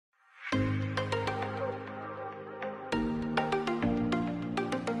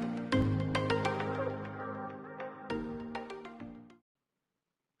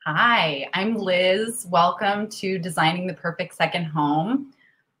Hi, I'm Liz. Welcome to Designing the Perfect Second Home.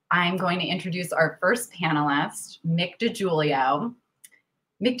 I'm going to introduce our first panelist, Mick De Giulio.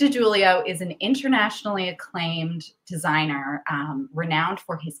 Mick De Giulio is an internationally acclaimed designer, renowned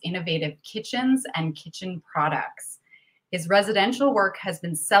for his innovative kitchens and kitchen products. His residential work has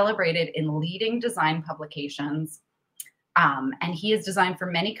been celebrated in leading design publications, and he has designed for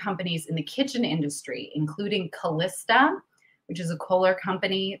many companies in the kitchen industry, including Callista, which is a Kohler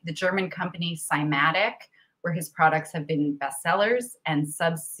company, the German company Cymatic, where his products have been bestsellers, and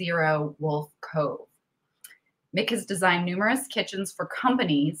Sub-Zero Wolf Cove. Mick has designed numerous kitchens for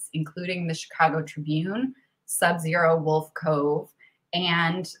companies, including the Chicago Tribune, Sub-Zero Wolf Cove,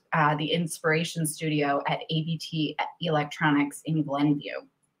 and the Inspiration Studio at ABT Electronics in Glenview,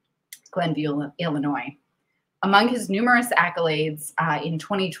 Illinois. Among his numerous accolades, in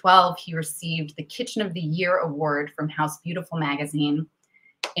 2012, he received the Kitchen of the Year Award from House Beautiful magazine,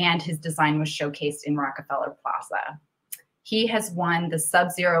 and his design was showcased in Rockefeller Plaza. He has won the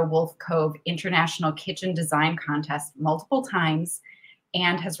Sub-Zero Wolf Cove International Kitchen Design Contest multiple times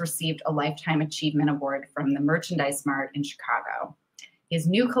and has received a Lifetime Achievement Award from the Merchandise Mart in Chicago. His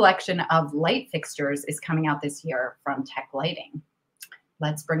new collection of light fixtures is coming out this year from Tech Lighting.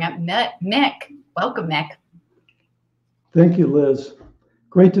 Let's bring up Mick. Welcome, Mick. Thank you, Liz.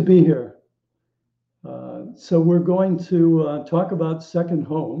 Great to be here. So we're going to talk about second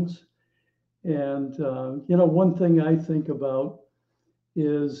homes. And, one thing I think about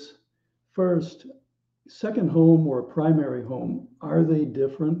is, first, second home or primary home, are they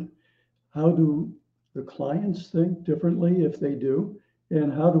different? How do the clients think differently if they do?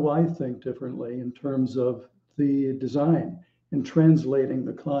 And how do I think differently in terms of the design and translating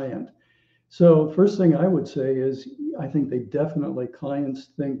the client? So first thing I would say is I think clients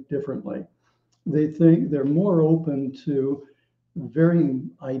think differently. They think they're more open to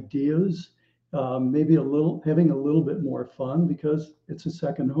varying ideas, maybe having a little bit more fun because it's a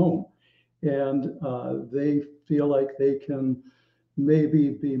second home. And they feel like they can maybe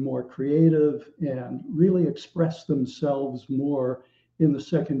be more creative and really express themselves more in the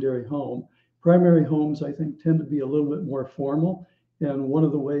secondary home. Primary homes, I think, tend to be a little bit more formal. And one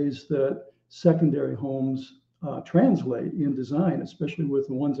of the ways that secondary homes translate in design, especially with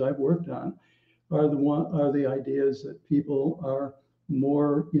the ones I've worked on, are the ideas that people are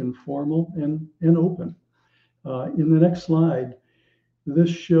more informal and open. In the next slide, this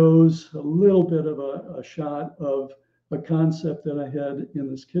shows a little bit of a shot of a concept that I had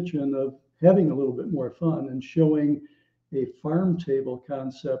in this kitchen of having a little bit more fun and showing a farm table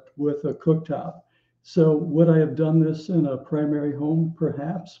concept with a cooktop. So would I have done this in a primary home?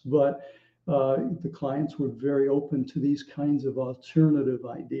 Perhaps, but the clients were very open to these kinds of alternative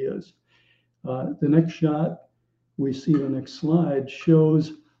ideas. The next shot, we see the next slide,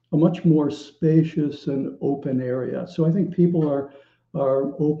 shows a much more spacious and open area. So I think people are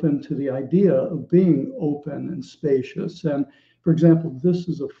open to the idea of being open and spacious. And for example, this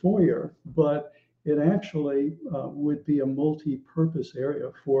is a foyer, but it actually would be a multi-purpose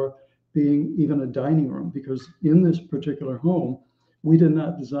area for being even a dining room, because in this particular home, we did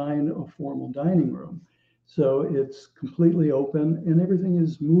not design a formal dining room. So it's completely open and everything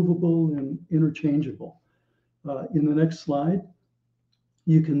is movable and interchangeable. In the next slide,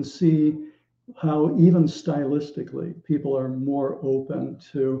 you can see how even stylistically, people are more open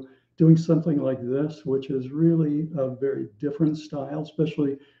to doing something like this, which is really a very different style,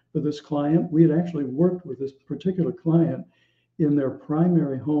 especially for this client. We had actually worked with this particular client in their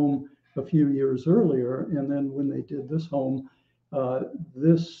primary home a few years earlier. And then when they did this home,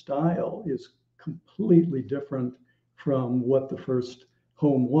 this style is completely different from what the first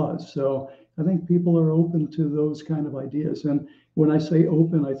home was. So I think people are open to those kind of ideas. And when I say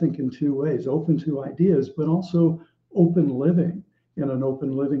open, I think in two ways: open to ideas, but also open living. And an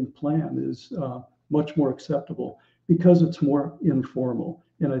open living plan is much more acceptable because it's more informal.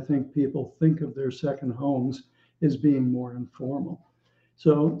 And I think people think of their second homes as being more informal.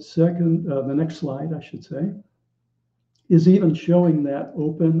 So the next slide, I should say, is even showing that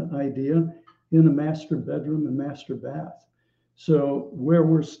open idea in a master bedroom and master bath. So where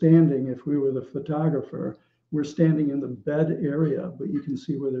we're standing, if we were the photographer, we're standing in the bed area, but you can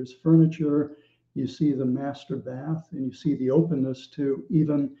see where there's furniture, you see the master bath, and you see the openness to,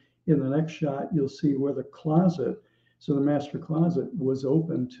 even in the next shot, you'll see where the closet, so the master closet was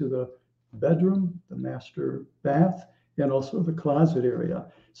open to the bedroom, the master bath, and also the closet area.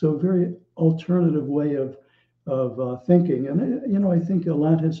 So a very alternative way of thinking. And, I think a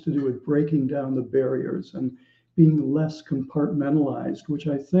lot has to do with breaking down the barriers and being less compartmentalized, which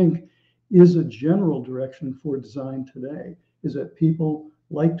I think is a general direction for design today, is that people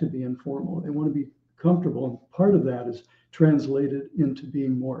like to be informal. They want to be comfortable. And part of that is translated into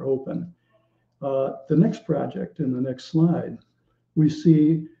being more open. The next project in the next slide, we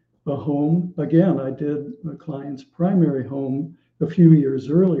see a home. Again, I did a client's primary home a few years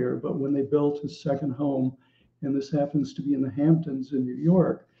earlier, but when they built a second home, and this happens to be in the Hamptons in New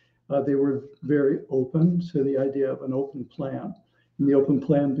York, they were very open to the idea of an open plan. And the open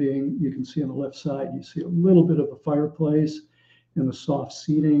plan being, you can see on the left side, you see a little bit of a fireplace and the soft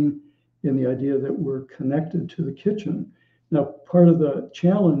seating, and the idea that we're connected to the kitchen. Now, part of the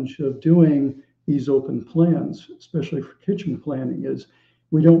challenge of doing these open plans, especially for kitchen planning, is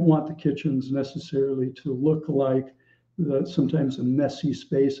we don't want the kitchens necessarily to look like sometimes the messy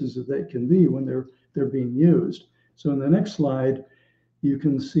spaces that they can be when they're being used. So in the next slide, you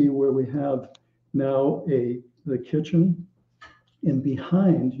can see where we have now the kitchen, and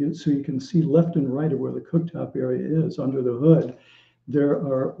behind you, so you can see left and right of where the cooktop area is under the hood, there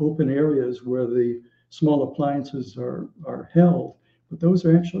are open areas where the small appliances are held, but those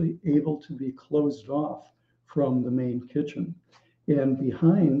are actually able to be closed off from the main kitchen. And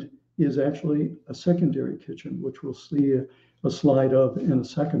behind is actually a secondary kitchen, which we'll see a slide of in a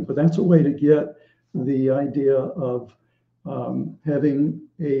second. But that's a way to get the idea of having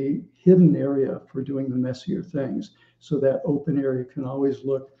a hidden area for doing the messier things, so that open area can always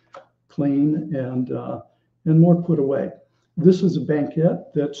look clean and more put away. This is a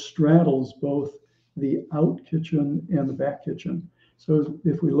banquette that straddles both the out kitchen and the back kitchen. So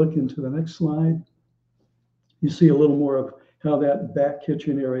if we look into the next slide, you see a little more of how that back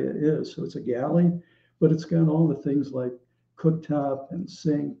kitchen area is. So it's a galley, but it's got all the things like cooktop and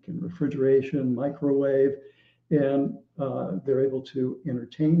sink and refrigeration, microwave, and they're able to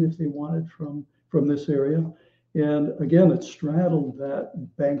entertain if they wanted from this area. And again, it straddled that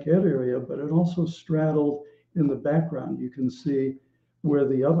banquette area, but it also straddled in the background. You can see where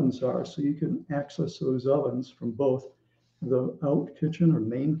the ovens are, so you can access those ovens from both the out kitchen or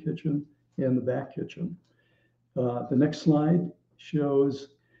main kitchen and the back kitchen. The next slide shows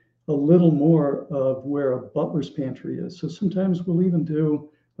a little more of where a butler's pantry is. So sometimes we'll even do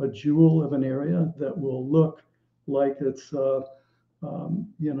a jewel of an area that will look like it's not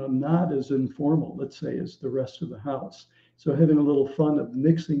as informal, let's say, as the rest of the house. So having a little fun of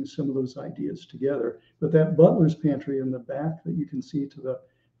mixing some of those ideas together. But that butler's pantry in the back that you can see to the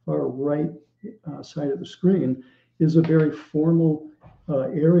far right side of the screen is a very formal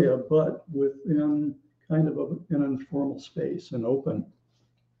area, but within kind of an informal space and open.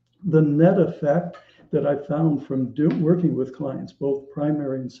 The net effect that I found from working with clients, both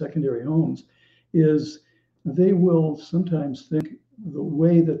primary and secondary homes, is they will sometimes think the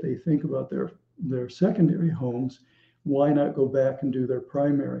way that they think about their secondary homes, why not go back and do their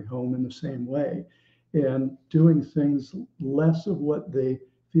primary home in the same way? And doing things less of what they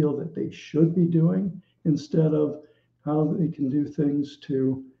feel that they should be doing, instead of how they can do things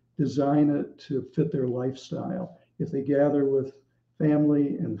to design it to fit their lifestyle. If they gather with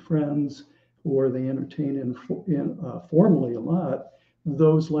family and friends, or they entertain formally a lot,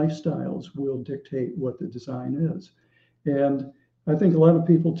 those lifestyles will dictate what the design is. And I think a lot of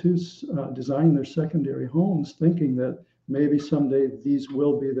people too design their secondary homes thinking that maybe someday these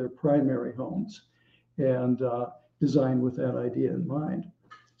will be their primary homes, and design with that idea in mind.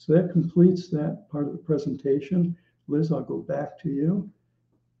 So that completes that part of the presentation. Liz, I'll go back to you.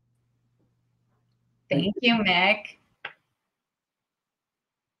 Thank you, Mick.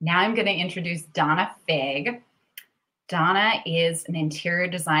 Now I'm going to introduce Donna Figg. Donna is an interior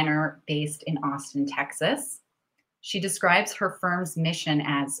designer based in Austin, Texas. She describes her firm's mission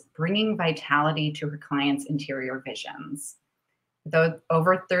as bringing vitality to her clients' interior visions. With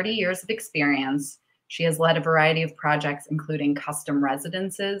over 30 years of experience, she has led a variety of projects, including custom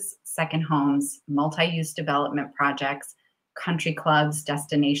residences, second homes, multi-use development projects, country clubs,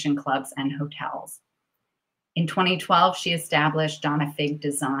 destination clubs, and hotels. In 2012, she established Donna Figg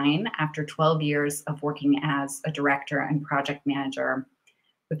Design after 12 years of working as a director and project manager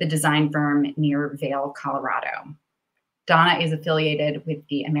with a design firm near Vail, Colorado. Donna is affiliated with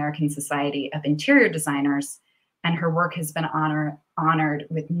the American Society of Interior Designers, and her work has been honored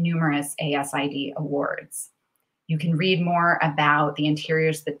with numerous ASID awards. You can read more about the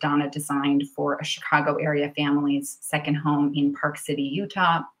interiors that Donna designed for a Chicago area family's second home in Park City,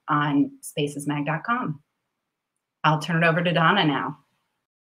 Utah on spacesmag.com. I'll turn it over to Donna now.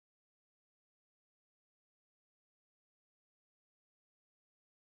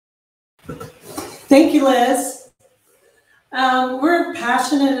 Thank you, Liz. We're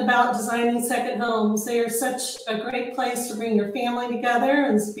passionate about designing second homes. They are such a great place to bring your family together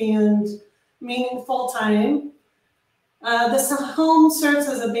and spend meaningful time. This home serves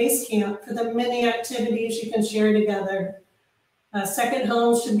as a base camp for the many activities you can share together. A second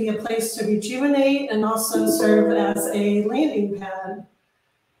home should be a place to rejuvenate and also serve as a landing pad.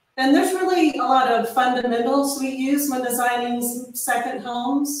 And there's really a lot of fundamentals we use when designing second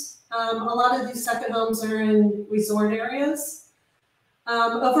homes. A lot of these second homes are in resort areas.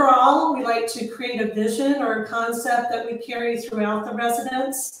 Overall, we like to create a vision or a concept that we carry throughout the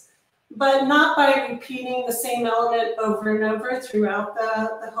residence, but not by repeating the same element over and over throughout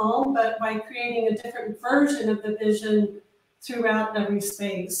the home, but by creating a different version of the vision throughout every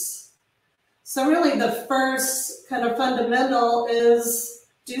space. So really the first kind of fundamental is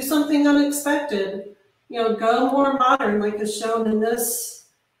do something unexpected. Go more modern, like is shown in this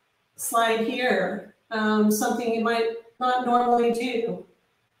slide here. Something you might not normally do.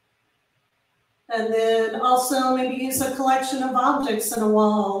 And then also maybe use a collection of objects in a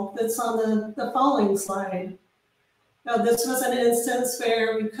wall that's on the following slide. Now this was an instance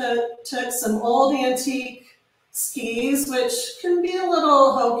where we took some old antique skis, which can be a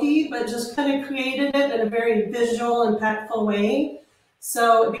little hokey, but just kind of created it in a very visual, impactful way.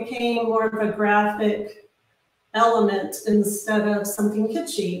 So it became more of a graphic element instead of something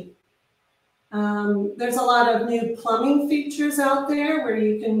kitschy. There's a lot of new plumbing features out there where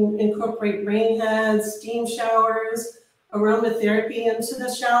you can incorporate rain heads, steam showers, aromatherapy into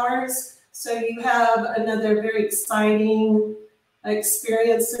the showers. So you have another very exciting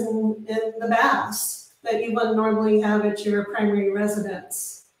experience in the baths that you wouldn't normally have at your primary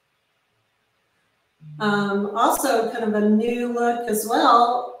residence. Also kind of a new look as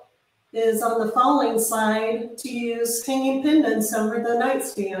well is on the following slide to use hanging pendants over the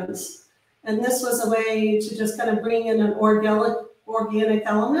nightstands. And this was a way to just kind of bring in an organic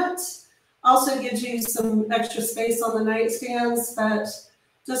element. Also gives you some extra space on the nightstands, but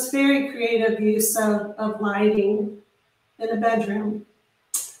just very creative use of lighting in a bedroom.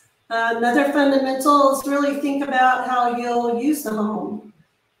 Another fundamental is really think about how you'll use the home.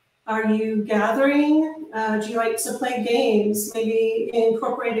 Are you gathering? Do you like to play games? Maybe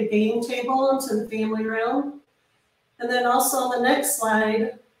incorporate a game table into the family room. And then also on the next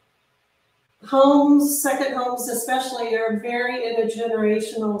slide, homes, second homes especially, are very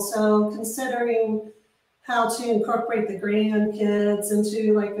intergenerational. So considering how to incorporate the grandkids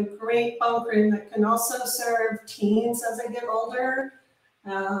into like a great bunk room that can also serve teens as they get older.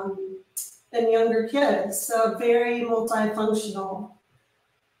 And younger kids, so very multifunctional.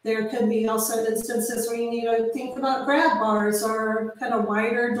 There could be also instances where you need to think about grab bars or kind of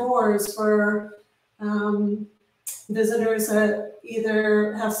wider doors for visitors that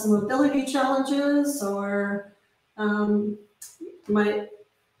either have some mobility challenges or might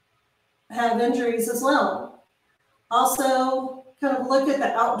have injuries as well. Also, kind of look at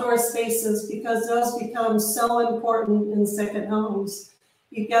the outdoor spaces because those become so important in second homes.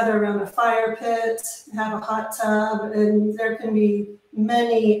 You gather around a fire pit, have a hot tub, and there can be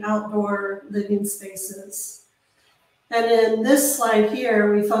many outdoor living spaces. And in this slide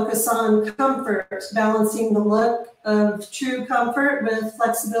here, we focus on comfort, balancing the look of true comfort with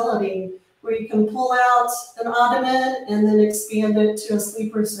flexibility, where you can pull out an ottoman and then expand it to a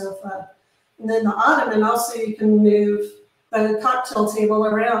sleeper sofa. And then the ottoman also you can move the cocktail table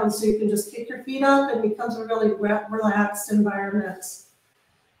around so you can just kick your feet up and it becomes a really relaxed environment.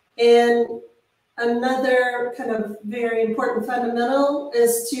 And another kind of very important fundamental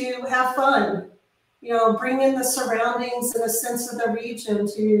is to have fun. Bring in the surroundings and a sense of the region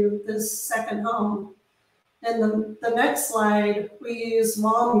to this second home. And the next slide, we use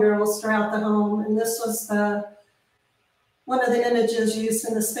wall murals throughout the home. And this was one of the images used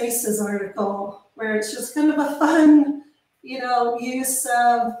in the Spaces article, where it's just kind of a fun, use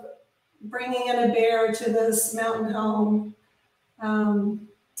of bringing in a bear to this mountain home.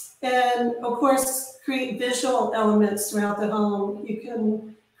 And of course, create visual elements throughout the home. You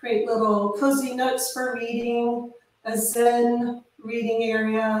can create little cozy nooks for reading, a Zen reading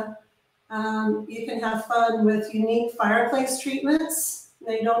area. You can have fun with unique fireplace treatments.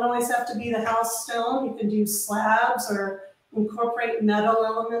 They don't always have to be the house stone. You can do slabs or incorporate metal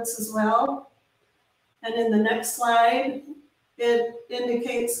elements as well. And in the next slide, it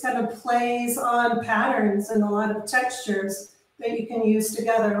indicates kind of plays on patterns and a lot of textures that you can use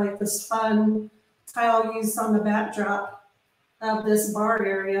together, like this fun tile used on the backdrop of this bar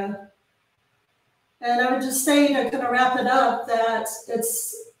area. And I would just say to kind of wrap it up that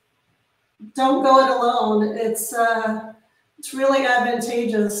don't go it alone. It's really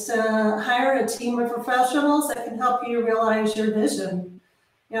advantageous to hire a team of professionals that can help you realize your vision.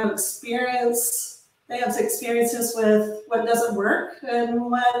 They have experiences with what doesn't work and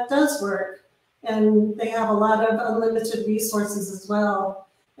what does work. and they have a lot of unlimited resources as well.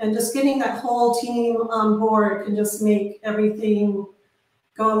 And just getting that whole team on board can just make everything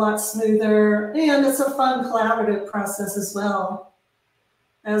go a lot smoother. And it's a fun collaborative process as well.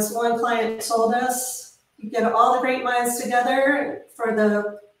 As one client told us, you get all the great minds together for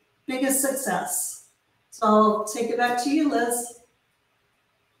the biggest success. So I'll take it back to you, Liz.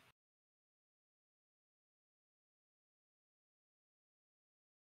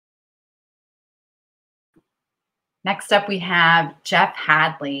 Next up, we have Jeff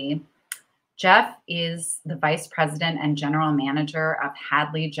Hadley. Jeff is the Vice President and General Manager of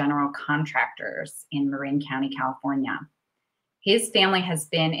Hadley General Contractors in Marin County, California. His family has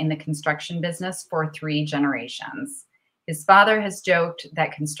been in the construction business for 3 generations. His father has joked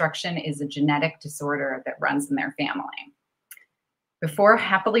that construction is a genetic disorder that runs in their family. Before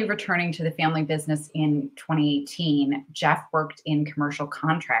happily returning to the family business in 2018, Jeff worked in commercial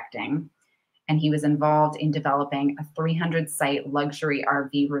contracting, and he was involved in developing a 300-site luxury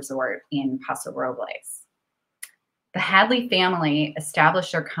RV resort in Paso Robles. The Hadley family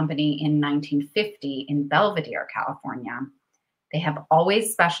established their company in 1950 in Belvedere, California. They have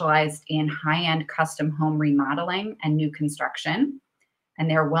always specialized in high-end custom home remodeling and new construction, and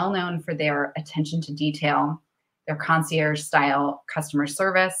they're well known for their attention to detail, their concierge-style customer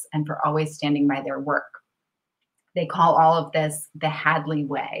service, and for always standing by their work. They call all of this the Hadley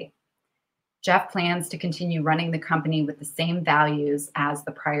way. Jeff plans to continue running the company with the same values as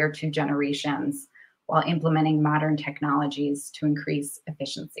the prior 2 generations while implementing modern technologies to increase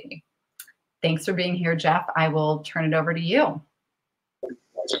efficiency. Thanks for being here, Jeff. I will turn it over to you.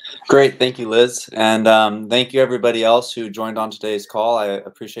 Great. Thank you, Liz. And thank you, everybody else who joined on today's call. I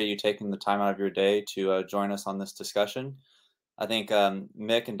appreciate you taking the time out of your day to join us on this discussion. I think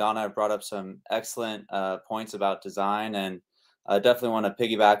Mick and Donna have brought up some excellent points about design, and I definitely want to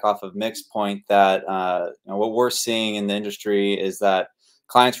piggyback off of Mick's point that what we're seeing in the industry is that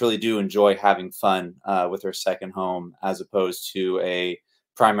clients really do enjoy having fun with their second home as opposed to a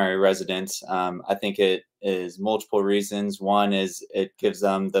primary residence. I think it is multiple reasons. One is it gives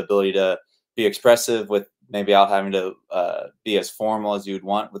them the ability to be expressive with maybe out having to be as formal as you'd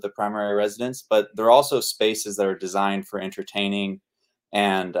want with a primary residence, but there are also spaces that are designed for entertaining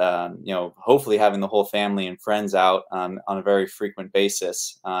and hopefully having the whole family and friends out on a very frequent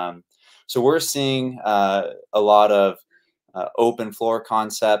basis. So we're seeing a lot of open floor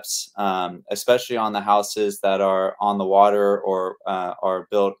concepts, especially on the houses that are on the water or are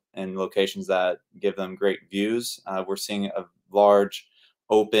built in locations that give them great views. We're seeing a large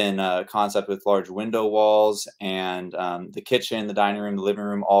open concept with large window walls, and the kitchen, the dining room, the living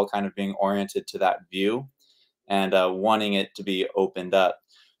room, all kind of being oriented to that view and wanting it to be opened up.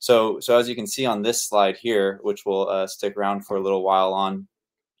 So as you can see on this slide here, which we'll stick around for a little while on,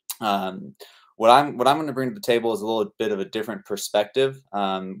 what I'm going to bring to the table is a little bit of a different perspective.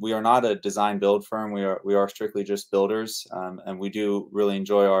 We are not a design build firm. We are strictly just builders, and we do really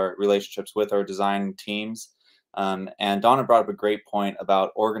enjoy our relationships with our design teams. And Donna brought up a great point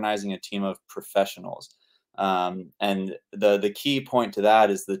about organizing a team of professionals. And the key point to that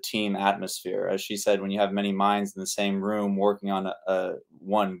is the team atmosphere. As she said, when you have many minds in the same room working on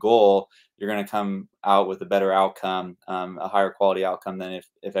one goal, you're going to come out with a better outcome, a higher quality outcome than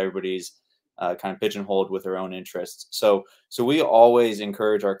if everybody's kind of pigeonholed with their own interests. So we always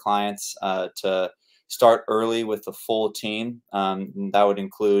encourage our clients to start early with the full team. That would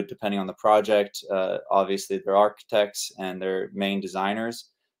include, depending on the project, obviously their architects and their main designers,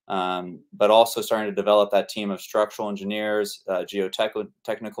 but also starting to develop that team of structural engineers,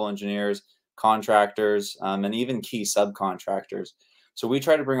 geotechnical engineers, contractors, and even key subcontractors. So we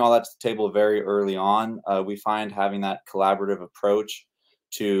try to bring all that to the table very early on. We find having that collaborative approach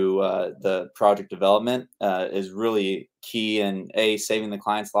to the project development is really key in saving the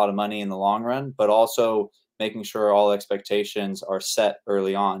clients a lot of money in the long run, but also making sure all expectations are set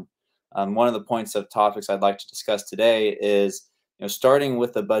early on. One of the points of topics I'd like to discuss today is starting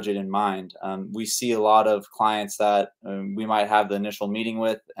with the budget in mind. We see a lot of clients that we might have the initial meeting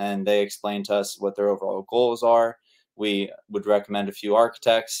with, and they explain to us what their overall goals are. We would recommend a few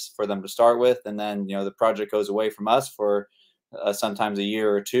architects for them to start with, and then the project goes away from us for sometimes a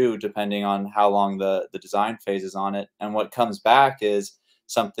year or two, depending on how long the design phase is on it. And what comes back is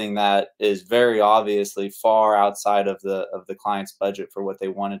something that is very obviously far outside of the client's budget for what they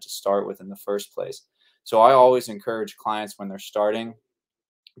wanted to start with in the first place. So I always encourage clients when they're starting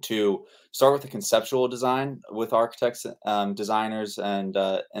to start with the conceptual design with architects, designers, and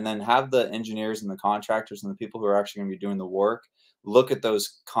then have the engineers and the contractors and the people who are actually going to be doing the work look at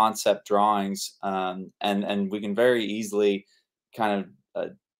those concept drawings, and we can very easily kind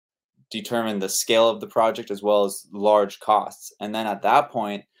of determine the scale of the project as well as large costs. And then at that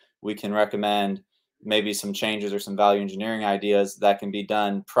point, we can recommend maybe some changes or some value engineering ideas that can be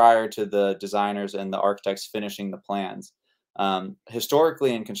done prior to the designers and the architects finishing the plans.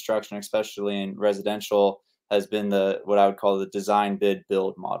 Historically in construction, especially in residential, has been what I would call the design bid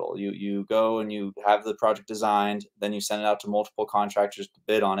build model. You go and you have the project designed, then you send it out to multiple contractors to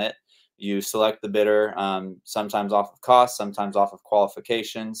bid on it. You select the bidder, sometimes off of cost, sometimes off of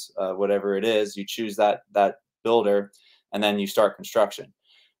qualifications, whatever it is. You choose that builder, and then you start construction.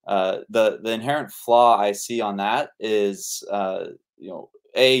 The inherent flaw I see on that is,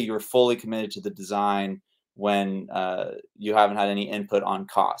 you're fully committed to the design when you haven't had any input on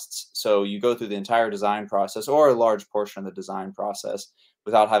costs. So you go through the entire design process or a large portion of the design process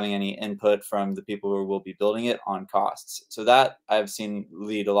without having any input from the people who will be building it on costs. So that I've seen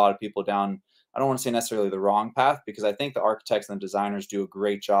lead a lot of people down, I don't want to say necessarily the wrong path, because I think the architects and the designers do a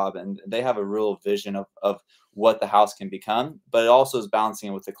great job and they have a real vision of what the house can become, but it also is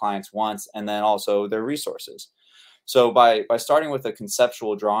balancing it with the client's wants and then also their resources. So by starting with a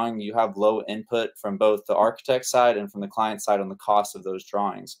conceptual drawing, you have low input from both the architect side and from the client side on the cost of those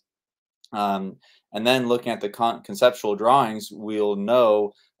drawings. And then looking at the conceptual drawings, we'll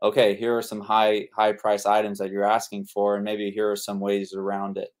know, okay, here are some high price items that you're asking for, and maybe here are some ways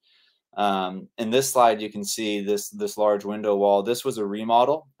around it. In this slide, you can see this large window wall. This was a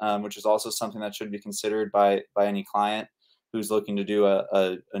remodel, which is also something that should be considered by any client who's looking to do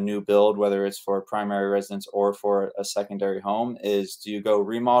a new build, whether it's for a primary residence or for a secondary home, is do you go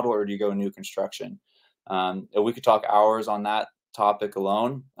remodel or do you go new construction? We could talk hours on that topic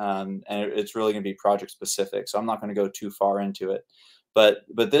alone, and it's really going to be project specific, so I'm not going to go too far into it. But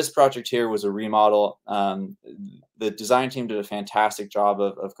this project here was a remodel. The design team did a fantastic job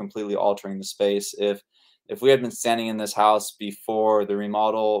of completely altering the space. If we had been standing in this house before the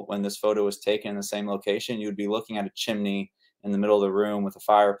remodel, when this photo was taken in the same location, you would be looking at a chimney in the middle of the room with a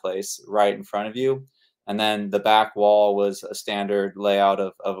fireplace right in front of you. And then the back wall was a standard layout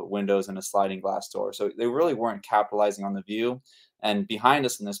of windows and a sliding glass door. So they really weren't capitalizing on the view. And behind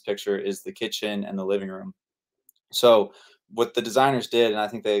us in this picture is the kitchen and the living room. So what the designers did, and I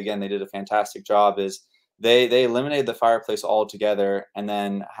think they did a fantastic job, is they eliminated the fireplace altogether and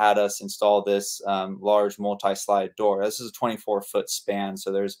then had us install this large multi-slide door. This is a 24-foot span,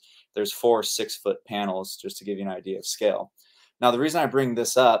 so there's 4 6-foot panels, just to give you an idea of scale. Now, the reason I bring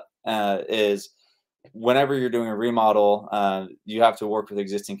this up is whenever you're doing a remodel, you have to work with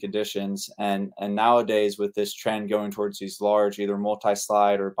existing conditions. And nowadays, with this trend going towards these large, either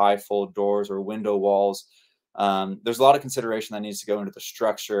multi-slide or bifold doors or window walls, there's a lot of consideration that needs to go into the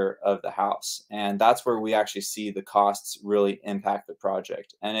structure of the house. And that's where we actually see the costs really impact the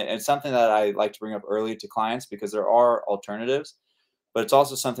project. And it's something that I like to bring up early to clients because there are alternatives, but it's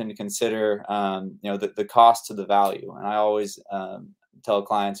also something to consider, the cost to the value. And I always tell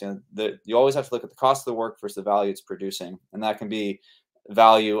clients, that you always have to look at the cost of the work versus the value it's producing. And that can be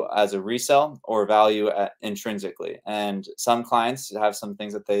value as a resale or value intrinsically. And some clients have some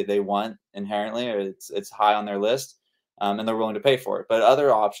things that they want inherently, or it's high on their list, and they're willing to pay for it. But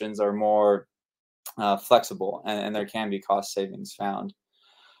other options are more flexible, and there can be cost savings found.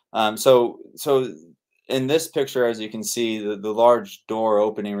 So in this picture, as you can see, the large door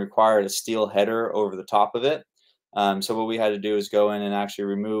opening required a steel header over the top of it. So what we had to do is go in and actually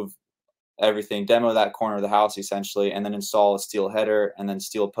remove everything, demo that corner of the house essentially, and then install a steel header and then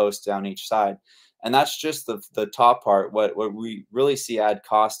steel posts down each side. And that's just the top part. What we really see add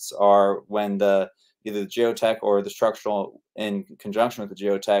costs are when either the geotech or the structural, in conjunction with the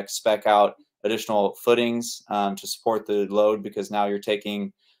geotech, spec out additional footings to support the load, because now you're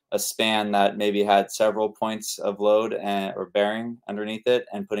taking a span that maybe had several points of load or bearing underneath it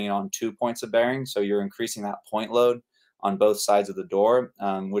and putting it on 2 points of bearing. So you're increasing that point load on both sides of the door,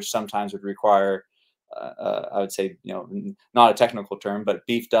 which sometimes would require, I would say, not a technical term, but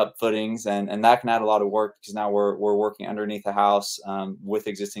beefed up footings. And that can add a lot of work, because now we're working underneath the house with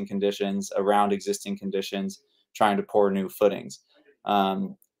existing conditions, around existing conditions, trying to pour new footings.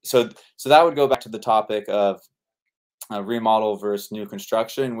 So that would go back to the topic of remodel versus new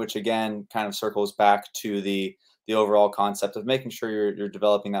construction, which again kind of circles back to the overall concept of making sure you're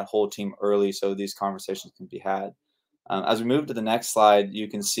developing that whole team early so these conversations can be had. As we move to the next slide, you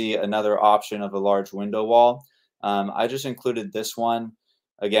can see another option of a large window wall. I just included this one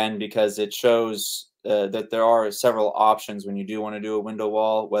again because it shows that there are several options when you do want to do a window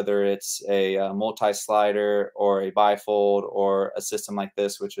wall, whether it's a multi-slider or a bifold or a system like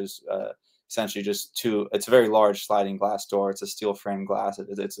this, which is essentially just it's a very large sliding glass door. It's a steel frame glass.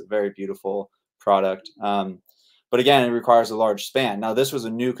 It's a very beautiful product. But again, it requires a large span. Now, this was a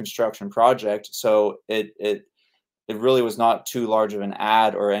new construction project, so it really was not too large of an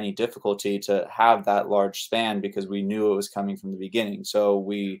add or any difficulty to have that large span because we knew it was coming from the beginning. So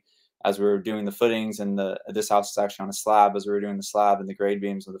as we were doing the footings, and this house is actually on a slab, as we were doing the slab and the grade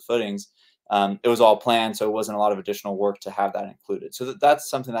beams of the footings, it was all planned, so it wasn't a lot of additional work to have that included. So that's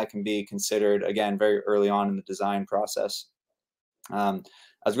something that can be considered, again, very early on in the design process. As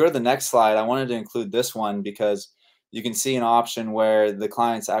we go to the next slide, I wanted to include this one because you can see an option where the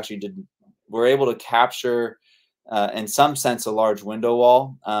clients actually were able to capture, in some sense, a large window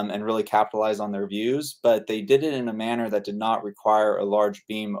wall and really capitalize on their views, but they did it in a manner that did not require a large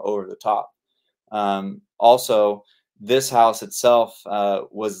beam over the top. Also, this house itself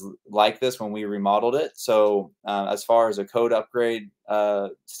was like this when we remodeled it. So as far as a code upgrade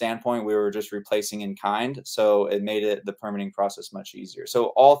standpoint, we were just replacing in kind. So it made the permitting process much easier. So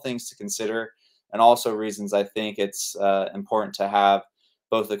all things to consider, and also reasons I think it's important to have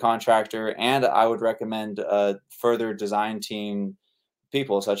both the contractor and I would recommend further design team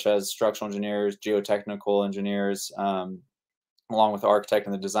people such as structural engineers, geotechnical engineers, along with the architect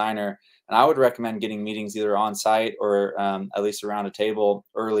and the designer. And I would recommend getting meetings either on site or at least around a table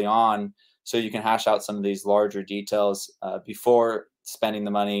early on, so you can hash out some of these larger details before spending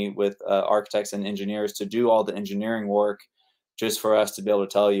the money with architects and engineers to do all the engineering work, just for us to be able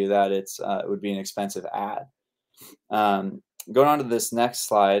to tell you that it would be an expensive add. Going on to this next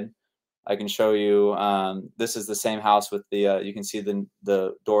slide, I can show you, this is the same house with you can see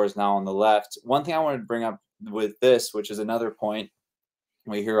the doors now on the left. One thing I wanted to bring up with this, which is another point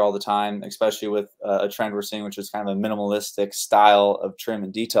we hear all the time, especially with a trend we're seeing, which is kind of a minimalistic style of trim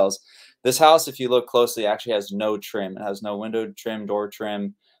and details. This house, if you look closely, actually has no trim. It has no window trim, door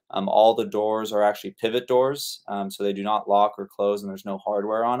trim. All the doors are actually pivot doors, so they do not lock or close, and there's no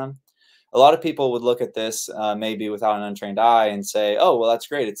hardware on them. A lot of people would look at this maybe without an untrained eye and say, oh, well, that's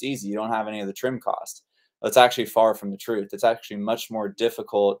great. It's easy. You don't have any of the trim cost. That's actually far from the truth. It's actually much more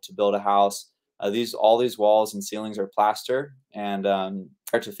difficult to build a house. All these walls and ceilings are plaster, and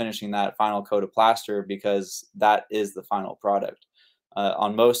prior to finishing that final coat of plaster, because that is the final product.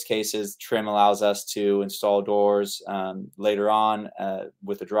 On most cases, trim allows us to install doors later on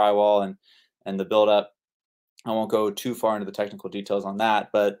with the drywall and the buildup. I won't go too far into the technical details on that,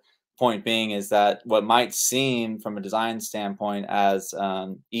 but point being is that what might seem from a design standpoint as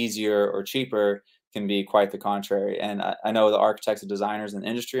easier or cheaper can be quite the contrary. And I know the architects and designers in the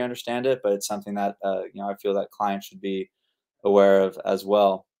industry understand it, but it's something that I feel that clients should be aware of as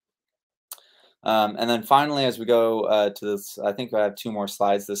well. And then finally, as we go to this, I think I have 2 more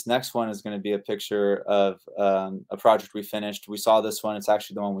slides. This next one is going to be a picture of a project we finished. We saw this one. It's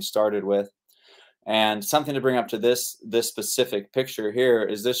actually the one we started with. And something to bring up to this specific picture here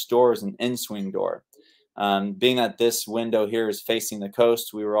is this door is an in-swing door. Being that this window here is facing the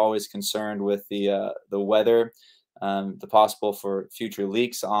coast, we were always concerned with the weather, the possible for future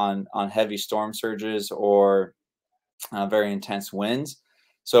leaks on heavy storm surges or very intense winds.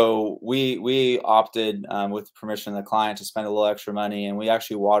 So we opted, with permission of the client, to spend a little extra money, and we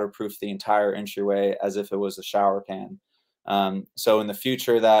actually waterproofed the entire entryway as if it was a shower pan. So in the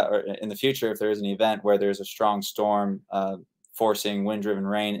future, if there is an event where there's a strong storm forcing wind-driven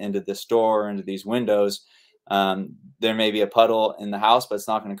rain into this door or into these windows, there may be a puddle in the house, but it's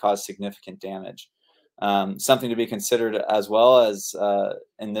not going to cause significant damage. Something to be considered as well as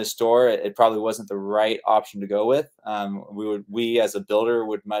in this door, it probably wasn't the right option to go with. We as a builder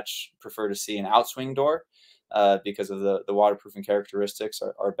would much prefer to see an outswing door because of the waterproofing characteristics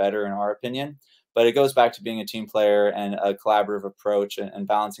are better in our opinion. But it goes back to being a team player and a collaborative approach and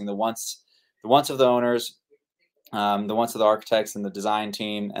balancing the wants of the owners, the wants of the architects and the design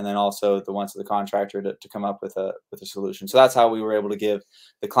team, and then also the wants of the contractor to come up with a solution. So that's how we were able to give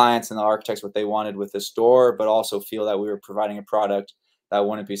the clients and the architects what they wanted with this door, but also feel that we were providing a product that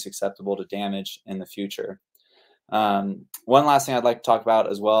wouldn't be susceptible to damage in the future. One last thing I'd like to talk about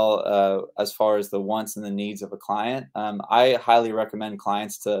as well, as far as the wants and the needs of a client. I highly recommend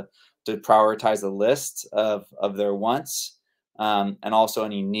clients to prioritize a list of their wants and also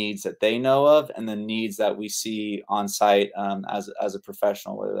any needs that they know of and the needs that we see on site as a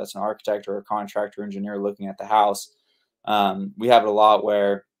professional, whether that's an architect or a contractor engineer looking at the house. We have it a lot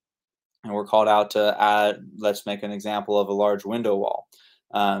where we're called out to add, let's make an example of a large window wall.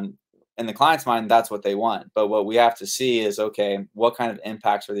 In the client's mind, that's what they want. But what we have to see is, okay, what kind of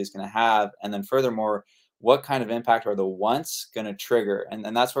impacts are these going to have? And then furthermore, what kind of impact are the wants going to trigger?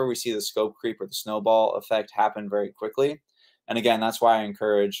 And that's where we see the scope creep or the snowball effect happen very quickly. And again, that's why I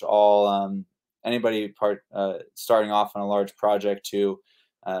encourage anybody starting off on a large project to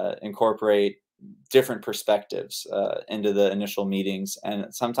incorporate different perspectives into the initial meetings.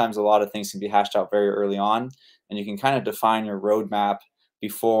 And sometimes a lot of things can be hashed out very early on, and you can kind of define your roadmap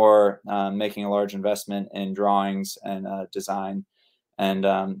before making a large investment in drawings and design. And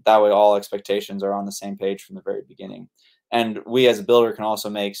that way all expectations are on the same page from the very beginning. And we as a builder can also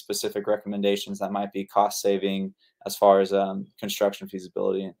make specific recommendations that might be cost saving as far as construction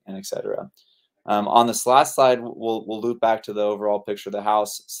feasibility and et cetera. On this last slide, we'll loop back to the overall picture of the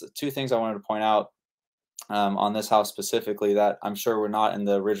house. So two things I wanted to point out on this house specifically that I'm sure were not in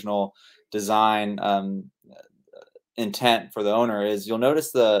the original design intent for the owner is you'll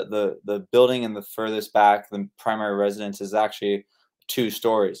notice the building in the furthest back, the primary residence, is actually 2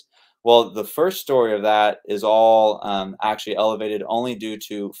 stories. Well, the first story of that is all actually elevated only due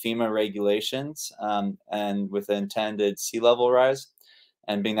to FEMA regulations and with the intended sea level rise,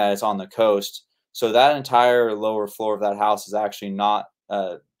 and being that it's on the coast. So that entire lower floor of that house is actually not,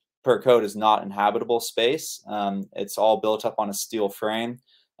 per code, is not inhabitable space. It's all built up on a steel frame.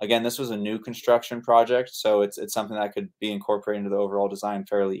 Again, this was a new construction project, so it's something that could be incorporated into the overall design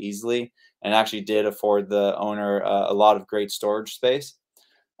fairly easily, and actually did afford the owner a lot of great storage space.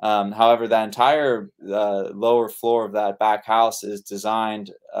 However, that entire lower floor of that back house is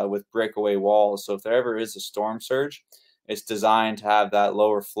designed with breakaway walls. So if there ever is a storm surge, it's designed to have that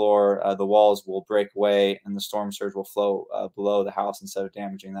lower floor, the walls will break away and the storm surge will flow below the house instead of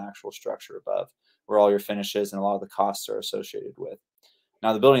damaging the actual structure above, where all your finishes and a lot of the costs are associated with.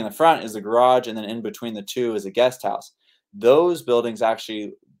 Now, the building in the front is the garage, and then in between the two is a guest house. Those buildings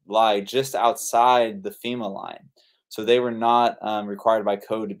actually lie just outside the FEMA line. So they were not required by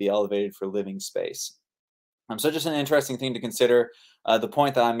code to be elevated for living space. So just an interesting thing to consider. The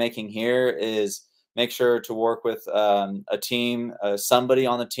point that I'm making here is make sure to work with a team. Somebody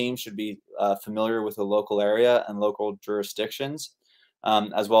on the team should be familiar with the local area and local jurisdictions,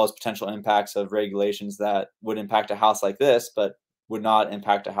 as well as potential impacts of regulations that would impact a house like this, but would not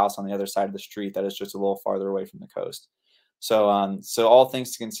impact a house on the other side of the street that is just a little farther away from the coast. So, so all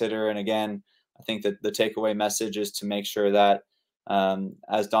things to consider. And again, I think that the takeaway message is to make sure that,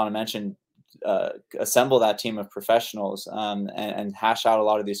 as Donna mentioned, assemble that team of professionals and hash out a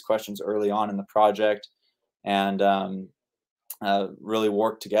lot of these questions early on in the project, and really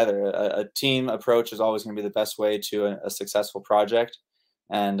work together. A team approach is always going to be the best way to a successful project.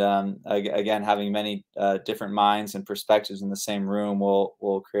 And again, having many different minds and perspectives in the same room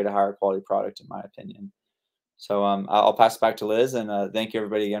will create a higher quality product, in my opinion. So I'll pass it back to Liz, and thank you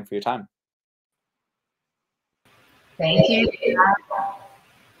everybody again for your time. Thank you.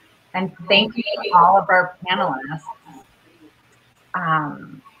 And thank you to all of our panelists.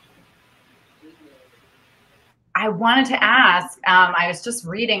 I wanted to ask, I was just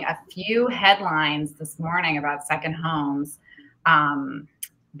reading a few headlines this morning about second homes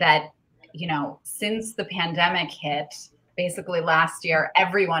that, you know, since the pandemic hit, basically last year,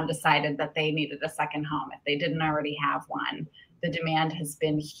 everyone decided that they needed a second home if they didn't already have one. The demand has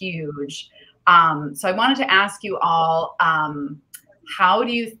been huge. So I wanted to ask you all, how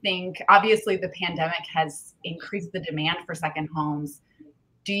do you think, obviously the pandemic has increased the demand for second homes.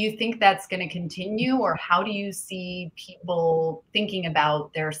 Do you think that's going to continue, or how do you see people thinking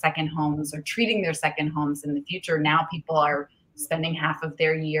about their second homes or treating their second homes in the future? Now people are spending half of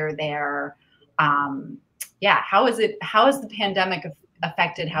their year there. Yeah, how has the pandemic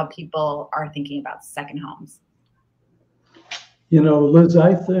affected how people are thinking about second homes? You know, Liz,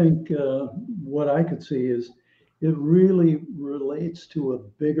 I think what I could see is it really relates to a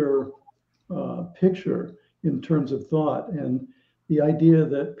bigger picture in terms of thought, and the idea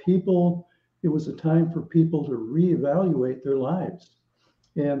that it was a time for people to reevaluate their lives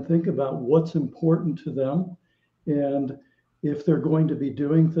and think about what's important to them. And if they're going to be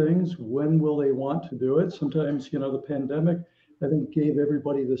doing things, when will they want to do it? Sometimes, you know, the pandemic, I think, gave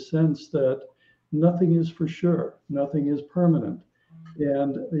everybody the sense that nothing is for sure, nothing is permanent.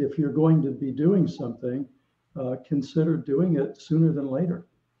 And if you're going to be doing something, consider doing it sooner than later.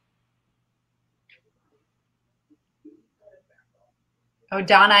 Oh,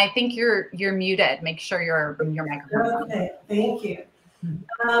 Donna, I think you're muted. Make sure your microphone. Okay, thank you.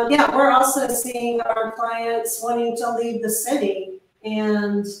 Yeah, we're also seeing our clients wanting to leave the city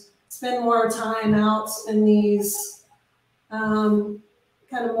and spend more time out in these kind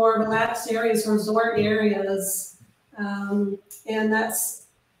of more relaxed areas, resort areas. And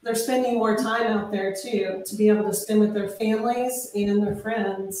they're spending more time out there too, to be able to spend with their families and their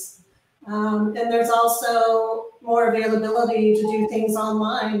friends. And there's also more availability to do things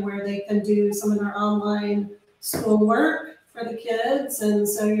online, where they can do some of their online schoolwork for the kids. And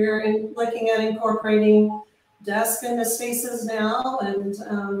so you're looking at incorporating desks into spaces now,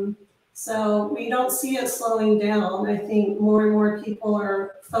 and So we don't see it slowing down. I think more and more people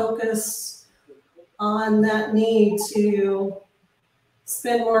are focused on that need to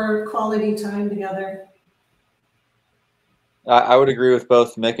spend more quality time together. I would agree with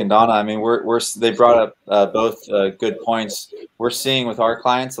both Mick and Donna. I mean, they brought up both good points. We're seeing with our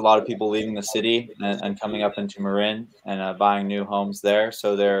clients a lot of people leaving the city and coming up into Marin and buying new homes there.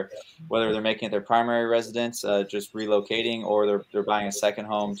 So whether they're making it their primary residence, just relocating, or they're buying a second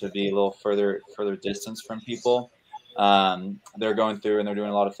home to be a little further distance from people. They're going through and they're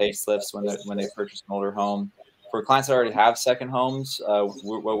doing a lot of facelifts when they purchase an older home. For clients that already have second homes,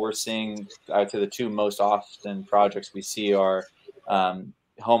 what we're seeing to the two most often projects we see are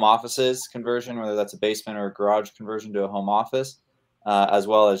home offices conversion, whether that's a basement or a garage conversion to a home office, as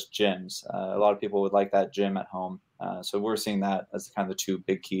well as gyms. A lot of people would like that gym at home. So we're seeing that as kind of the two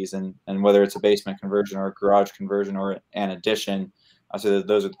big keys. And whether it's a basement conversion or a garage conversion or an addition, I say that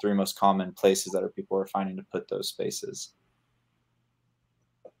those are the three most common places that people are finding to put those spaces.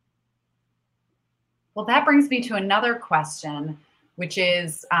 Well, that brings me to another question, which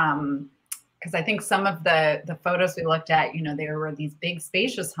is, because I think some of the photos we looked at, you know, there were these big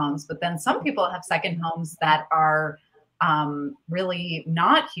spacious homes, but then some people have second homes that are really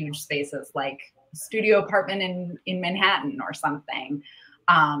not huge spaces, like a studio apartment in Manhattan or something.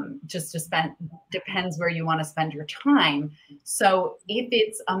 Just depends where you want to spend your time. So if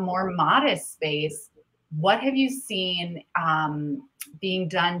it's a more modest space, what have you seen being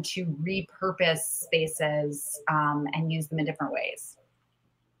done to repurpose spaces and use them in different ways?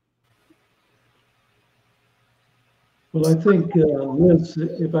 Well, I think, Liz,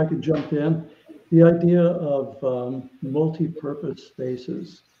 if I could jump in, the idea of multi-purpose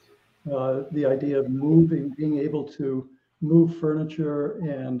spaces, the idea of being able to move furniture,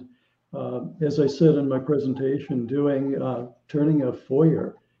 and as I said in my presentation, turning a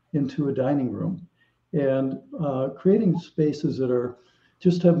foyer into a dining room, and creating spaces that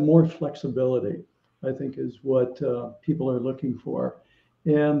just have more flexibility, I think is what people are looking for.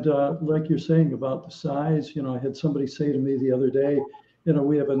 And like you're saying about the size, you know, I had somebody say to me the other day, you know,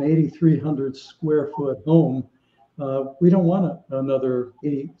 we have an 8,300 square foot home. We don't want another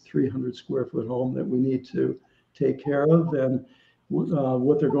 8,300 square foot home that we need to take care of. And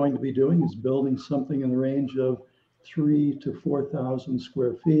what they're going to be doing is building something in the range of 3,000 to 4,000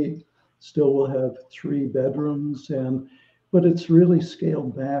 square feet. Still will have 3 bedrooms, but it's really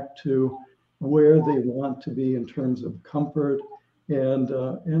scaled back to where they want to be in terms of comfort, and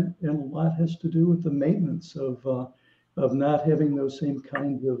a lot has to do with the maintenance of not having those same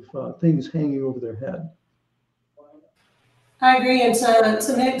kinds of things hanging over their head. I agree, and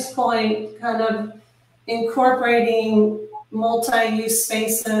to Mick's point, kind of incorporating multi-use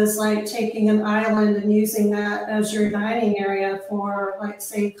spaces, like taking an island and using that as your dining area for, like,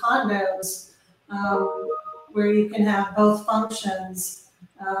 say, condos, where you can have both functions.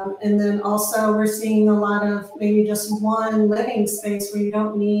 And then also we're seeing a lot of maybe just one living space where you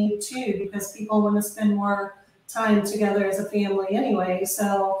don't need two, because people want to spend more time together as a family anyway.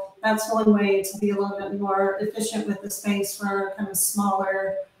 So that's one way to be a little bit more efficient with the space for kind of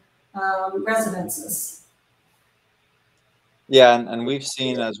smaller residences. Yeah, and we've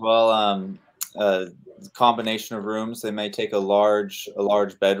seen as well a combination of rooms. They may take a large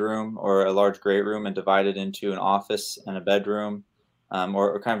bedroom or a large great room and divide it into an office and a bedroom,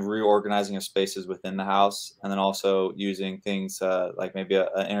 or kind of reorganizing of spaces within the house, and then also using things like maybe an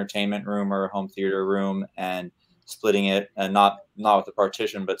entertainment room or a home theater room and splitting it, and not with the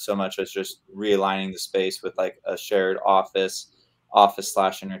partition, but so much as just realigning the space with like a shared office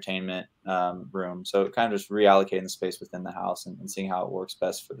 / entertainment room. So kind of just reallocating the space within the house and seeing how it works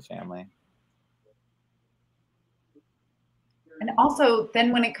best for the family. And also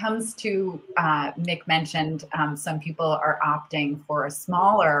then when it comes to, Mick mentioned some people are opting for a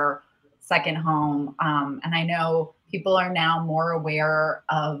smaller second home. And I know people are now more aware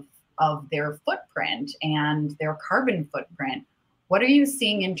of their footprint and their carbon footprint. What are you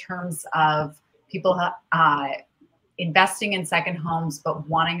seeing in terms of people investing in second homes, but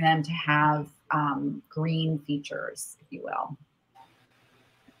wanting them to have green features, if you will?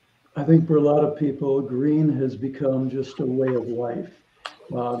 I think for a lot of people, green has become just a way of life.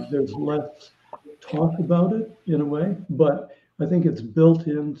 There's less talk about it in a way, but I think it's built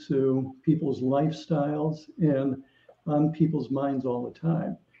into people's lifestyles and on people's minds all the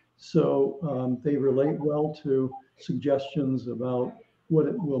time. So they relate well to suggestions about what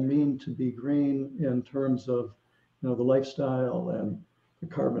it will mean to be green in terms of, you know, the lifestyle and the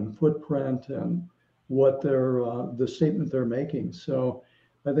carbon footprint and what the statement they're making. So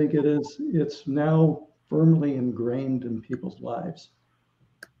I think it's now firmly ingrained in people's lives.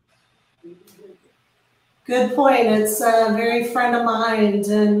 Good point. It's a very friend of mine,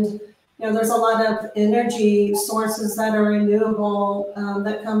 and there's a lot of energy sources that are renewable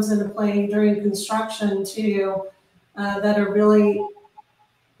that comes into play during construction too, that are really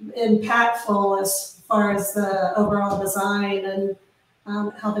impactful as far as the overall design and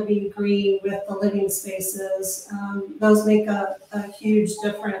how to be green with the living spaces. Those make a huge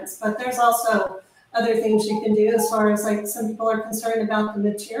difference. But there's also other things you can do as far as, like, some people are concerned about the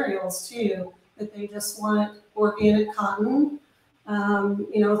materials too, that they just want organic cotton,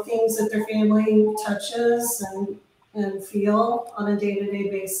 things that their family touches and feel on a day-to-day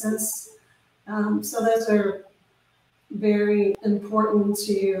basis. So those are very important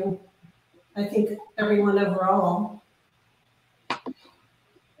to, I think, everyone overall.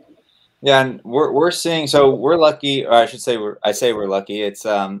 Yeah, and we're seeing, so we're lucky, or I should say we're lucky. It's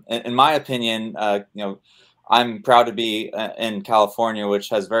in my opinion, I'm proud to be in California, which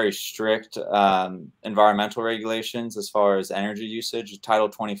has very strict environmental regulations as far as energy usage. Title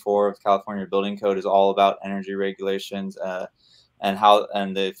 24 of California Building Code is all about energy regulations and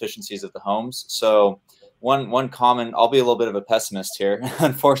the efficiencies of the homes. So one common, I'll be a little bit of a pessimist here,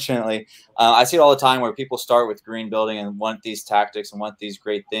 unfortunately. I see it all the time where people start with green building and want these tactics and want these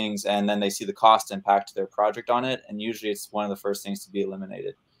great things, and then they see the cost impact to their project on it, and usually it's one of the first things to be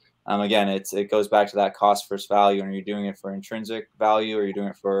eliminated. Again, it goes back to that cost versus value, and are you doing it for intrinsic value, or are you doing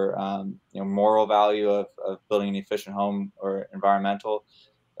it for moral value of building an efficient home or environmental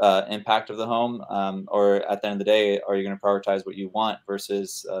impact of the home, or at the end of the day, are you going to prioritize what you want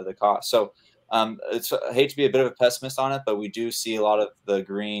versus the cost? So I hate to be a bit of a pessimist on it, but we do see a lot of the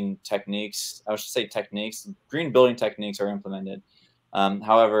green techniques, I should say techniques, green building techniques are implemented.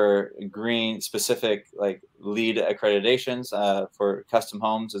 However, green specific, like LEED accreditations for custom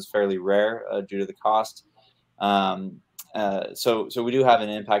homes is fairly rare due to the cost. So we do have an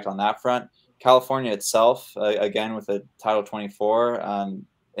impact on that front. California itself, again, with the Title 24,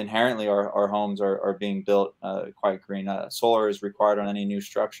 inherently our homes are being built quite green. Solar is required on any new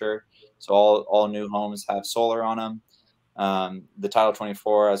structure. So all new homes have solar on them. The Title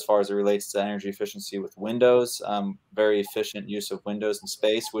 24, as far as it relates to energy efficiency with windows, very efficient use of windows and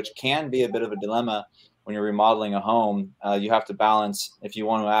space, which can be a bit of a dilemma when you're remodeling a home. You have to balance, if you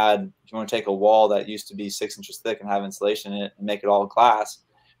want to take a wall that used to be 6 inches thick and have insulation in it and make it all glass,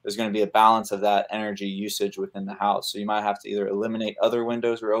 there's going to be a balance of that energy usage within the house. So you might have to either eliminate other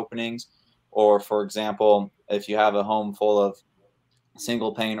windows or openings, or, for example, if you have a home full of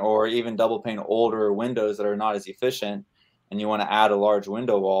single pane or even double pane older windows that are not as efficient, and you want to add a large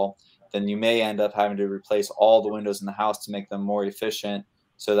window wall, then you may end up having to replace all the windows in the house to make them more efficient,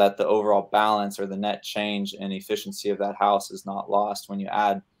 so that the overall balance or the net change in efficiency of that house is not lost when you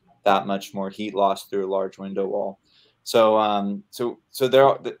add that much more heat loss through a large window wall. So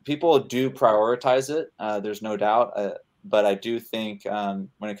people do prioritize it. There's no doubt. But I do think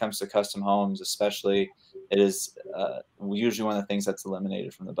when it comes to custom homes, especially, it is usually one of the things that's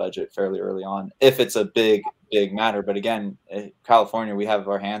eliminated from the budget fairly early on, if it's a big matter. But again, in California, we have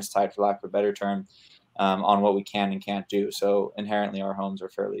our hands tied, for lack of a better term, on what we can and can't do. So inherently, our homes are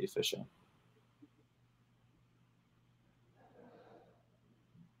fairly efficient.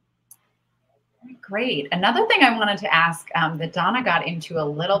 Great. Another thing I wanted to ask that Donna got into a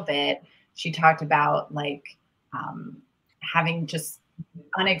little bit, she talked about having just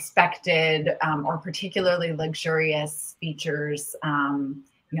unexpected or particularly luxurious features,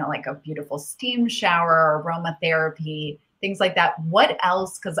 like a beautiful steam shower, aromatherapy, things like that. What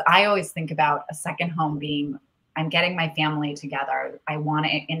else? Because I always think about a second home being, I'm getting my family together, I want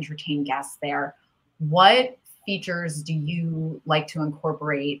to entertain guests there. What features do you like to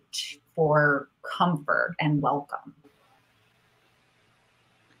incorporate for comfort and welcome?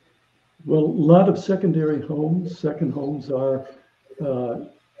 Well, a lot of second homes are,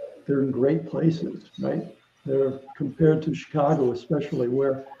 they're in great places, right? They're, compared to Chicago, especially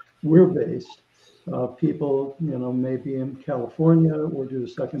where we're based. People, maybe in California or do a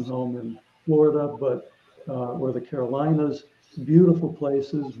second home in Florida, but or the Carolinas, beautiful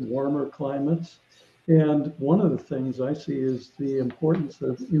places, warmer climates. And one of the things I see is the importance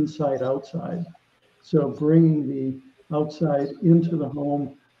of inside outside. So bringing the outside into the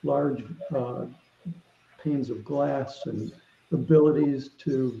home, large panes of glass and abilities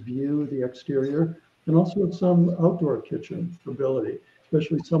to view the exterior, and also some outdoor kitchen ability,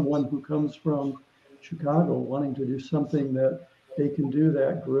 especially someone who comes from Chicago wanting to do something that they can do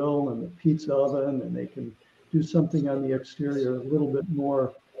that grill and the pizza oven, and they can do something on the exterior a little bit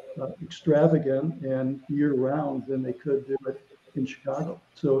more extravagant and year-round than they could do it in Chicago.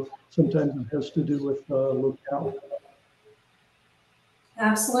 So sometimes it has to do with locale.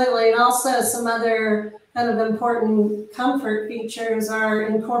 Absolutely. And also some other kind of important comfort features are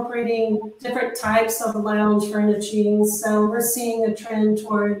incorporating different types of lounge furnishings. So we're seeing a trend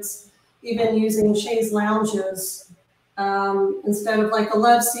towards even using chaise lounges. Instead of like a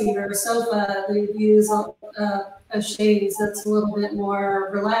love seat or a sofa, they use a chaise that's a little bit more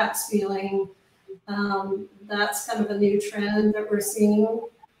relaxed feeling. That's kind of a new trend that we're seeing.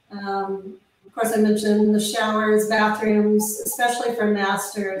 Of course, I mentioned the showers, bathrooms, especially for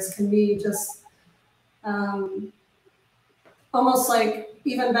masters, can be just almost like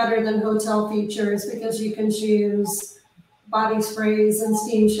even better than hotel features, because you can choose body sprays and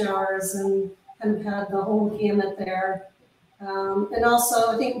steam showers and kind of have the whole gamut there. And also,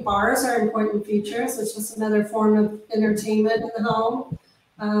 I think bars are important features. It's just another form of entertainment in the home.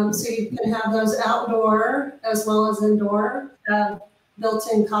 So you can have those outdoor as well as indoor.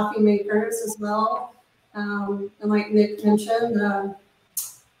 Built-in coffee makers as well. And like Nick mentioned,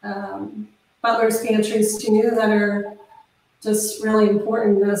 butler's pantries too, that are just really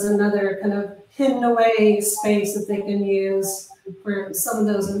important as another kind of hidden away space that they can use for some of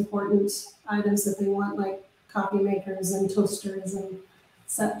those important items that they want, like coffee makers and toasters and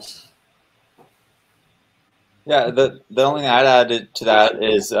such. Yeah, the only thing I'd add to that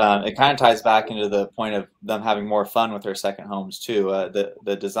is it kind of ties back into the point of them having more fun with their second homes too.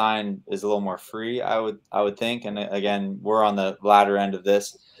 The design is a little more free, I would think, and again, we're on the latter end of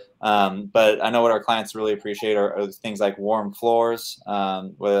this. But I know what our clients really appreciate are things like warm floors,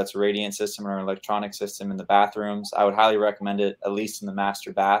 whether that's a radiant system or an electronic system in the bathrooms. I would highly recommend it, at least in the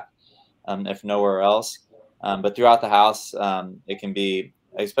master bath, if nowhere else. But throughout the house, it can be,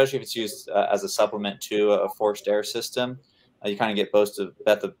 especially if it's used as a supplement to a forced air system, you kind of get best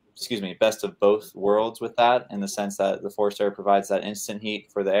of both worlds with that, in the sense that the forced air provides that instant heat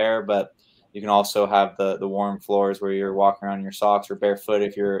for the air, but you can also have the warm floors where you're walking around in your socks or barefoot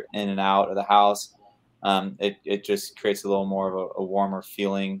if you're in and out of the house. It just creates a little more of a warmer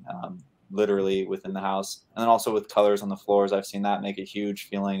feeling, literally within the house. And then also with colors on the floors, I've seen that make a huge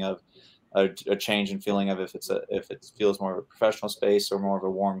feeling of a change in feeling of if it feels more of a professional space or more of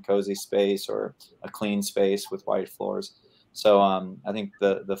a warm, cozy space or a clean space with white floors. So I think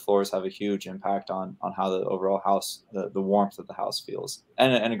the floors have a huge impact on how the overall house, the warmth of the house feels,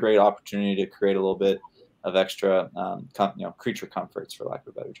 and a great opportunity to create a little bit of extra creature comforts, for lack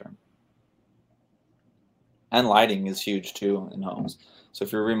of a better term. And lighting is huge too in homes. So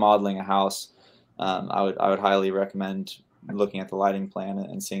if you're remodeling a house, I would highly recommend looking at the lighting plan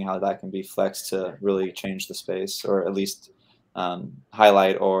and seeing how that can be flexed to really change the space, or at least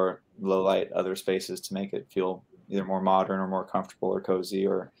highlight or low light other spaces to make it feel either more modern or more comfortable or cozy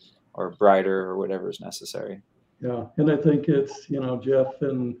or brighter or whatever is necessary. Yeah, and I think it's, Jeff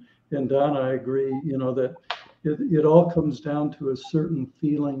and Donna, I agree, that it all comes down to a certain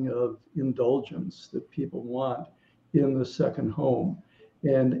feeling of indulgence that people want in the second home,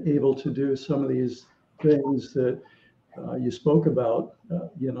 and able to do some of these things that you spoke about.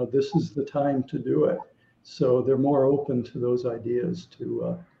 This is the time to do it. So they're more open to those ideas,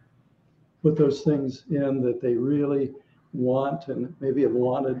 to put those things in that they really want and maybe have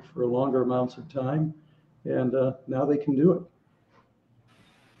wanted for longer amounts of time. And now they can do it.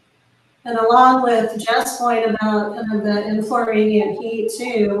 And along with Jeff's point about kind of the in-floor radiant heat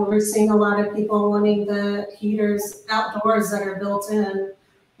too, we're seeing a lot of people wanting the heaters outdoors that are built in,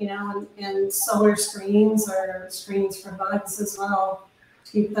 and solar screens or screens for bugs as well.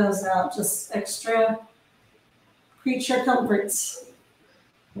 Keep those out, just extra creature comforts.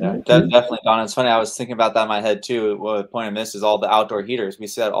 Yeah, definitely, Donna. It's funny. I was thinking about that in my head too. Well, the point of this is all the outdoor heaters. We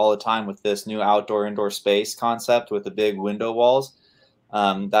see that all the time with this new outdoor-indoor space concept with the big window walls.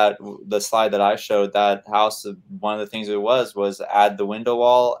 That the slide that I showed, that house, one of the things it was add the window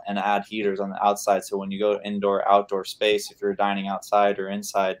wall and add heaters on the outside. So when you go indoor-outdoor space, if you're dining outside or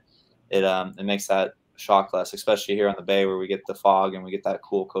inside, it makes that shock less, especially here on the Bay where we get the fog and we get that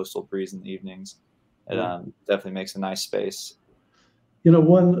cool coastal breeze in the evenings. It definitely makes a nice space.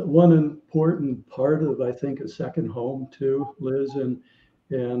 One important part of, I think, a second home too, Liz and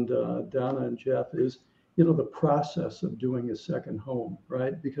Donna and Jeff, is the process of doing a second home,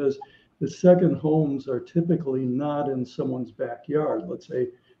 right? Because the second homes are typically not in someone's backyard. Let's say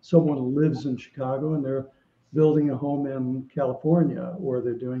someone lives in Chicago and they're building a home in California, or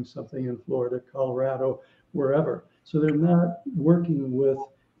they're doing something in Florida, Colorado, wherever. So they're not working with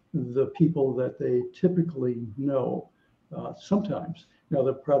the people that they typically know. Sometimes,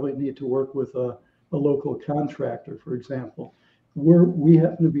 they'll probably need to work with a local contractor, for example. We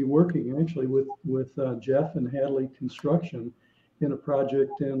happen to be working actually with Jeff and Hadley Construction in a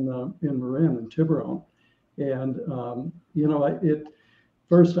project in Marin and Tiburon, and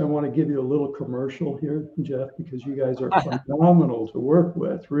first, I want to give you a little commercial here, Jeff, because you guys are phenomenal to work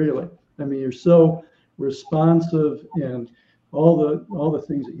with, really. I mean, you're so responsive, and all the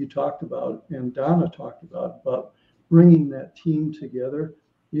things that you talked about and Donna talked about bringing that team together.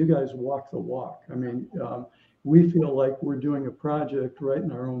 You guys walk the walk. I mean, we feel like we're doing a project right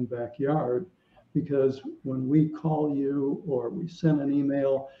in our own backyard, because when we call you or we send an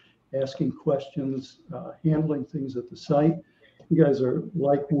email asking questions, handling things at the site, you guys are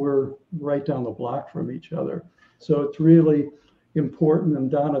like we're right down the block from each other. So it's really important. And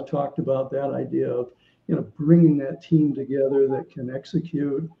Donna talked about that idea of, bringing that team together that can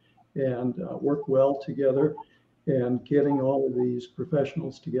execute and work well together, and getting all of these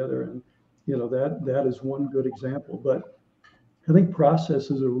professionals together. And, that is one good example. But I think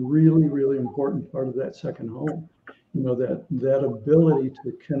process is a really, really important part of that second home. That ability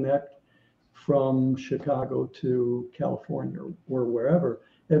to connect from Chicago to California or wherever,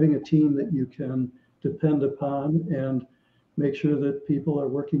 having a team that you can depend upon and make sure that people are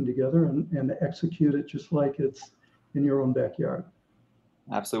working together and execute it just like it's in your own backyard.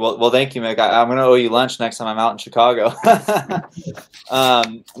 Absolutely. Well, thank you, Mick. I'm going to owe you lunch next time I'm out in Chicago.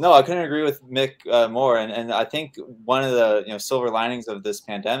 No, I couldn't agree with Mick more. And I think one of the silver linings of this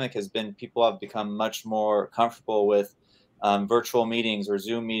pandemic has been people have become much more comfortable with virtual meetings or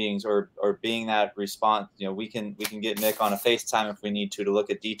Zoom meetings, or being that response. We can get Mick on a FaceTime if we need to look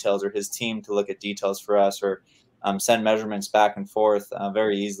at details, or his team to look at details for us, or send measurements back and forth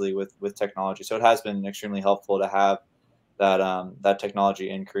very easily with technology. So it has been extremely helpful to have that technology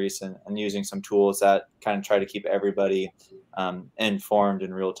increase, and using some tools that kind of try to keep everybody informed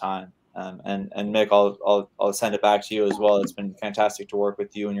in real time. And Mick, I'll send it back to you as well. It's been fantastic to work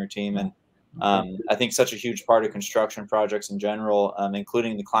with you and your team. And I think such a huge part of construction projects in general,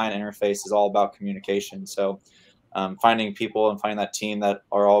 including the client interface, is all about communication. So finding people and finding that team that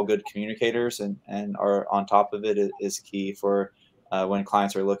are all good communicators and are on top of it is key for when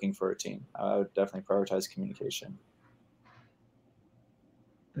clients are looking for a team. I would definitely prioritize communication.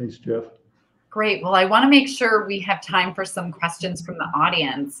 Thanks, Jeff. Great. Well, I want to make sure we have time for some questions from the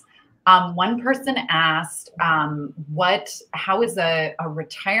audience. One person asked, how is a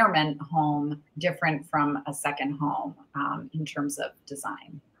retirement home different from a second home in terms of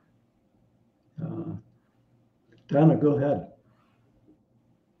design? Donna, go ahead.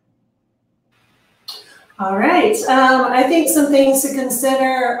 All right. I think some things to consider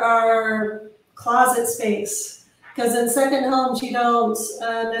are closet space. Because in second homes, you don't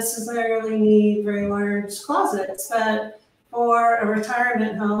necessarily need very large closets, but for a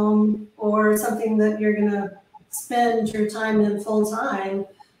retirement home or something that you're going to spend your time in full time,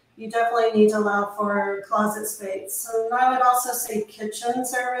 you definitely need to allow for closet space. So I would also say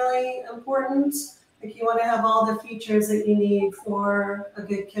kitchens are really important. If you want to have all the features that you need for a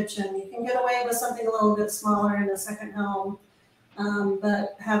good kitchen, you can get away with something a little bit smaller in a second home,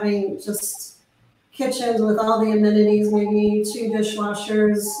 but having just kitchens with all the amenities, maybe 2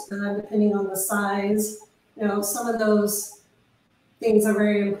 dishwashers, depending on the size. Some of those things are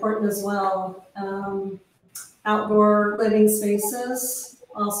very important as well. Outdoor living spaces,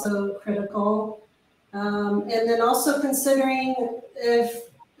 also critical. And then also considering if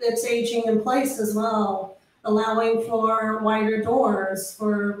it's aging in place as well, allowing for wider doors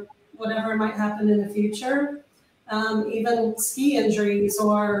for whatever might happen in the future. Even ski injuries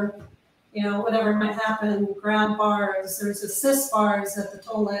or whatever might happen, grab bars, there's assist bars at the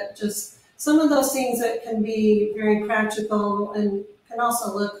toilet, just some of those things that can be very practical and can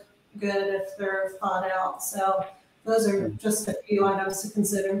also look good if they're thought out. So those are just a few items to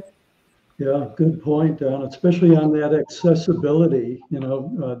consider. Yeah, good point, Don, especially on that accessibility,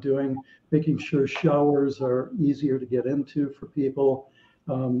 making sure showers are easier to get into for people,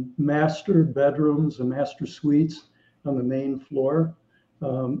 master bedrooms and master suites on the main floor.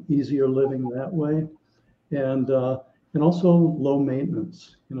 Easier living that way, and also low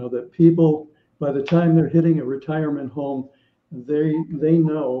maintenance. That people, by the time they're hitting a retirement home, they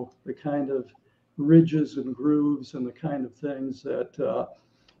know the kind of ridges and grooves and the kind of things that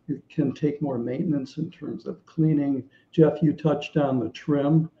can take more maintenance in terms of cleaning. Jeff, you touched on the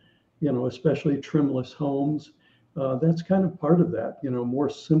trim, especially trimless homes. That's kind of part of that.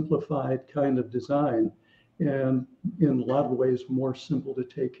 More simplified kind of design. And in a lot of ways, more simple to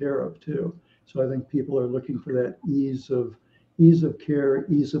take care of too. So I think people are looking for that ease of care,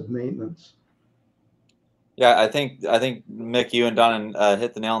 ease of maintenance. Yeah, I think Mick, you and Don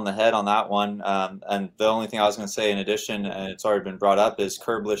hit the nail on the head on that one. And the only thing I was going to say in addition, and it's already been brought up, is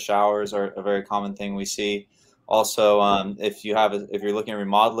curbless showers are a very common thing we see. Also, if you're looking at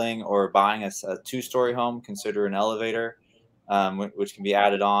remodeling or buying a 2-story home, consider an elevator. which can be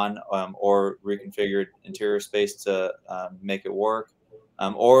added on or reconfigured interior space to make it work.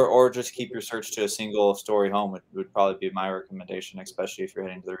 Or just keep your search to a single story home would probably be my recommendation, especially if you're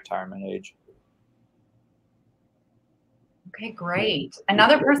heading to the retirement age. Okay, great.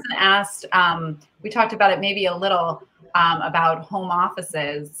 Another person asked, we talked about it maybe a little about home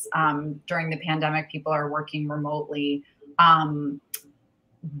offices. During the pandemic, people are working remotely.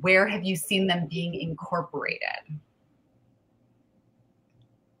 Where have you seen them being incorporated?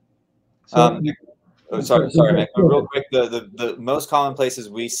 Sorry, Mick. Real quick, the most common places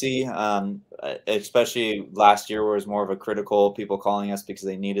we see, especially last year, where it was more of a critical, people calling us because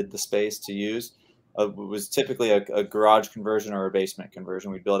they needed the space to use, was typically a garage conversion or a basement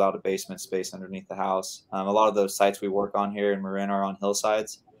conversion. We build out a basement space underneath the house. A lot of those sites we work on here in Marin are on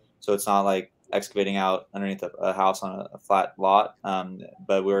hillsides, so it's not like excavating out underneath a house on a flat lot,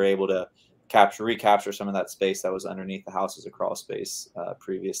 but we were able to recapture some of that space that was underneath the house as a crawl space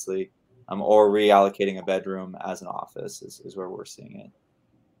previously. Or reallocating a bedroom as an office is where we're seeing it.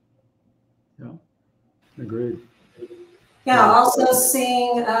 Yeah, agreed. Yeah, also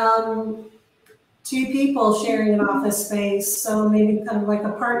seeing 2 people sharing an office space. So maybe kind of like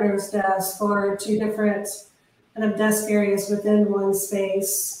a partner's desk or 2 different kind of desk areas within one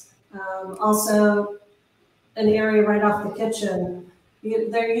space. Also an area right off the kitchen.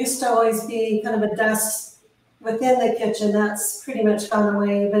 There used to always be kind of a desk within the kitchen. That's pretty much gone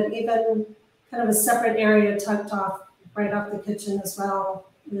away, but even kind of a separate area tucked off right off the kitchen as well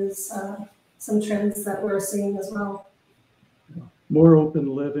is some trends that we're seeing as well. More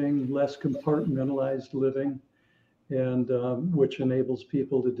open living, less compartmentalized living, and which enables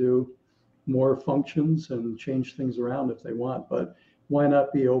people to do more functions and change things around if they want. But why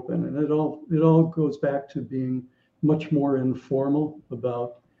not be open? And it all goes back to being much more informal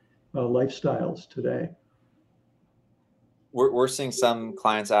about lifestyles today. We're seeing some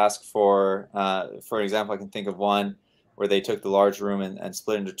clients ask for example, I can think of one where they took the large room and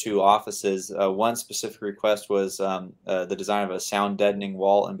split into 2 offices. One specific request was the design of a sound deadening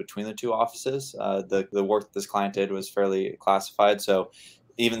wall in between the 2 offices. The work that this client did was fairly classified, so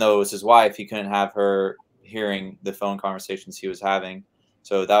even though it was his wife, he couldn't have her hearing the phone conversations he was having.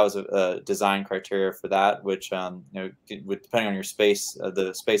 So that was a design criteria for that, which depending on your space,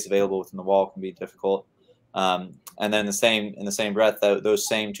 the space available within the wall can be difficult. And then in the same breath, those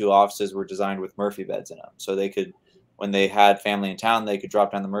same 2 offices were designed with Murphy beds in them, so they could, when they had family in town, they could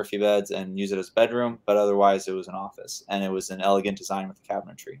drop down the Murphy beds and use it as a bedroom, but otherwise it was an office, and it was an elegant design with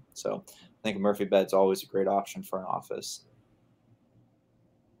cabinetry. So I think a Murphy bed's always a great option for an office.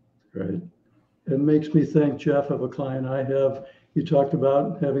 Great. It makes me think, Jeff, of a client I have. You talked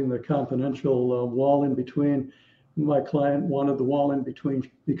about having the confidential wall in between. My client wanted the wall in between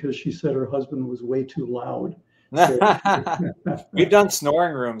because she said her husband was way too loud. We've done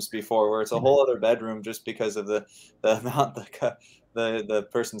snoring rooms before where it's a whole other bedroom just because of the amount the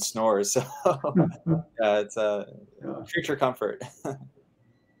person snores. So yeah, it's a creature comfort.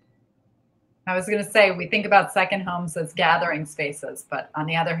 I was going to say, we think about second homes as gathering spaces, but on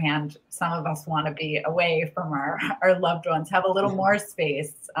the other hand, some of us want to be away from our loved ones, have a little more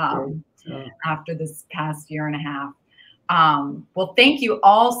space after this past year and a half. Well, thank you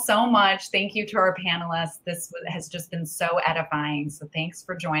all so much. Thank you to our panelists. This has just been so edifying. So thanks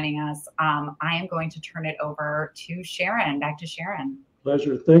for joining us. I am going to turn it over to Sharon. Back to Sharon.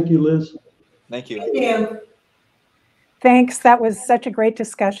 Pleasure. Thank you, Liz. Thank you. Thank you. Thanks. That was such a great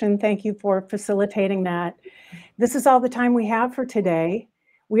discussion. Thank you for facilitating that. This is all the time we have for today.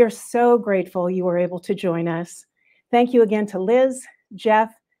 We are so grateful you were able to join us. Thank you again to Liz,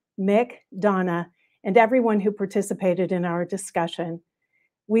 Jeff, Mick, Donna, and everyone who participated in our discussion.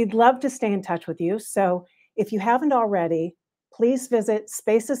 We'd love to stay in touch with you. So if you haven't already, please visit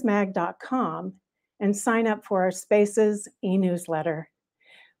spacesmag.com and sign up for our Spaces e-newsletter.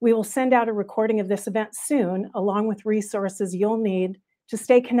 We will send out a recording of this event soon, along with resources you'll need to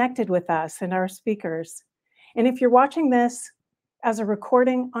stay connected with us and our speakers. And if you're watching this as a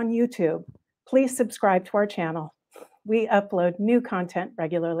recording on YouTube, please subscribe to our channel. We upload new content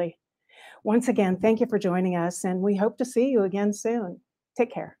regularly. Once again, thank you for joining us, and we hope to see you again soon.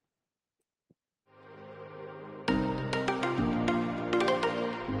 Take care.